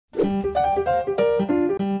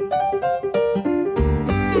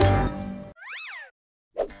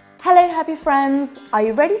Hello happy friends, are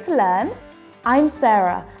you ready to learn? I'm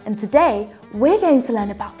Sarah and today we're going to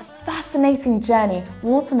learn about the fascinating journey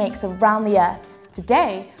water makes around the earth.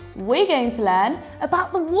 Today we're going to learn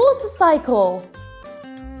about the water cycle.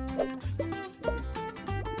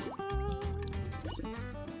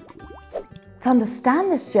 To understand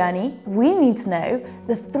this journey, we need to know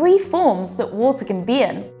the three forms that water can be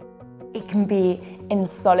in. It can be in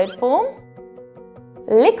solid form,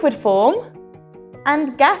 liquid form,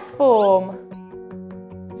 and gas form.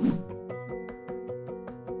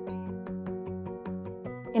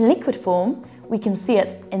 In liquid form, we can see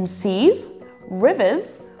it in seas,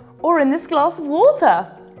 rivers, or in this glass of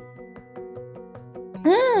water.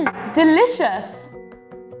 Delicious!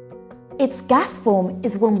 Its gas form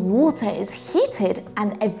is when water is heated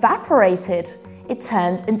and evaporated. It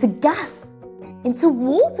turns into gas, into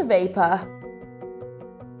water vapour.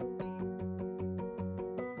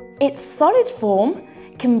 Its solid form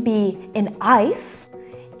can be in ice,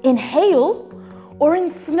 in hail, or in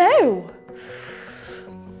snow.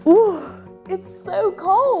 Ooh, it's so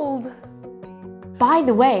cold! By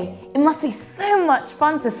the way, it must be so much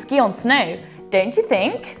fun to ski on snow, don't you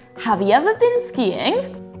think? Have you ever been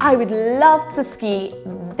skiing? I would love to ski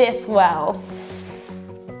this well.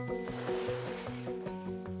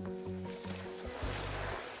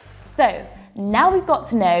 So, now we've got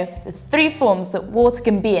to know the three forms that water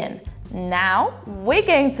can be in. Now, we're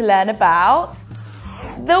going to learn about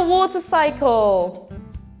the water cycle.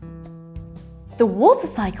 The water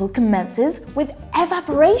cycle commences with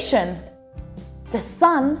evaporation. The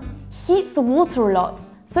sun heats the water a lot,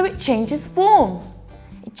 so it changes form.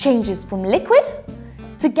 It changes from liquid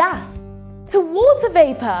to gas to water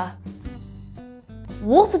vapour.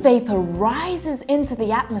 Water vapour rises into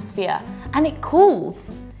the atmosphere and it cools.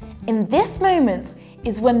 In this moment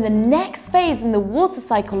is when the next phase in the water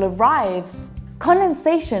cycle arrives.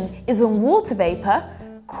 Condensation is when water vapour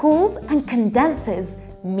cools and condenses,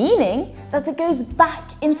 meaning that it goes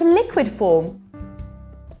back into liquid form,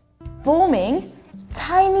 forming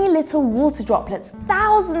tiny little water droplets,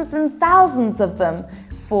 thousands and thousands of them,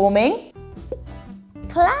 forming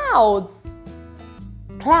clouds.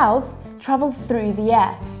 Clouds travel through the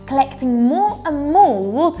air, collecting more and more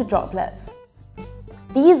water droplets.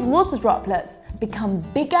 These water droplets become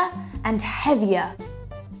bigger and heavier.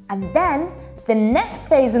 And then the next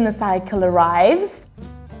phase in the cycle arrives: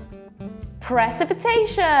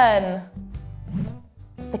 precipitation.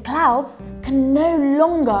 The clouds can no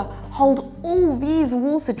longer hold all these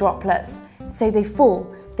water droplets, so they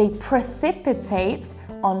fall, they precipitate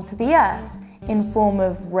onto the earth in form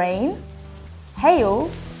of rain,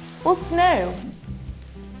 hail, or snow.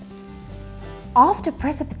 After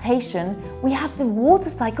precipitation, we have the water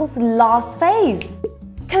cycle's last phase,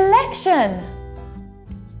 collection.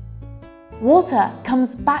 Water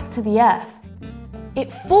comes back to the earth. It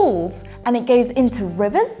falls and it goes into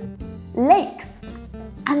rivers, lakes,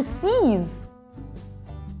 and seas.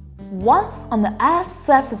 Once on the Earth's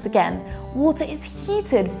surface again, water is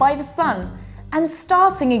heated by the sun and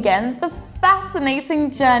starting again the fascinating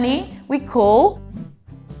journey we call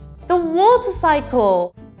the water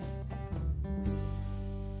cycle.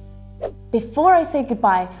 Before I say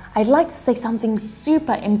goodbye, I'd like to say something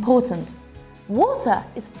super important. Water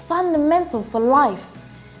is fundamental for life,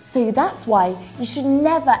 so that's why you should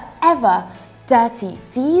never ever dirty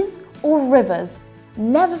seas or rivers.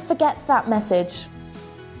 Never forget that message.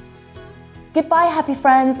 Goodbye happy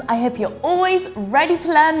friends, I hope you're always ready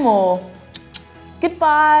to learn more.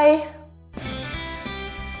 Goodbye!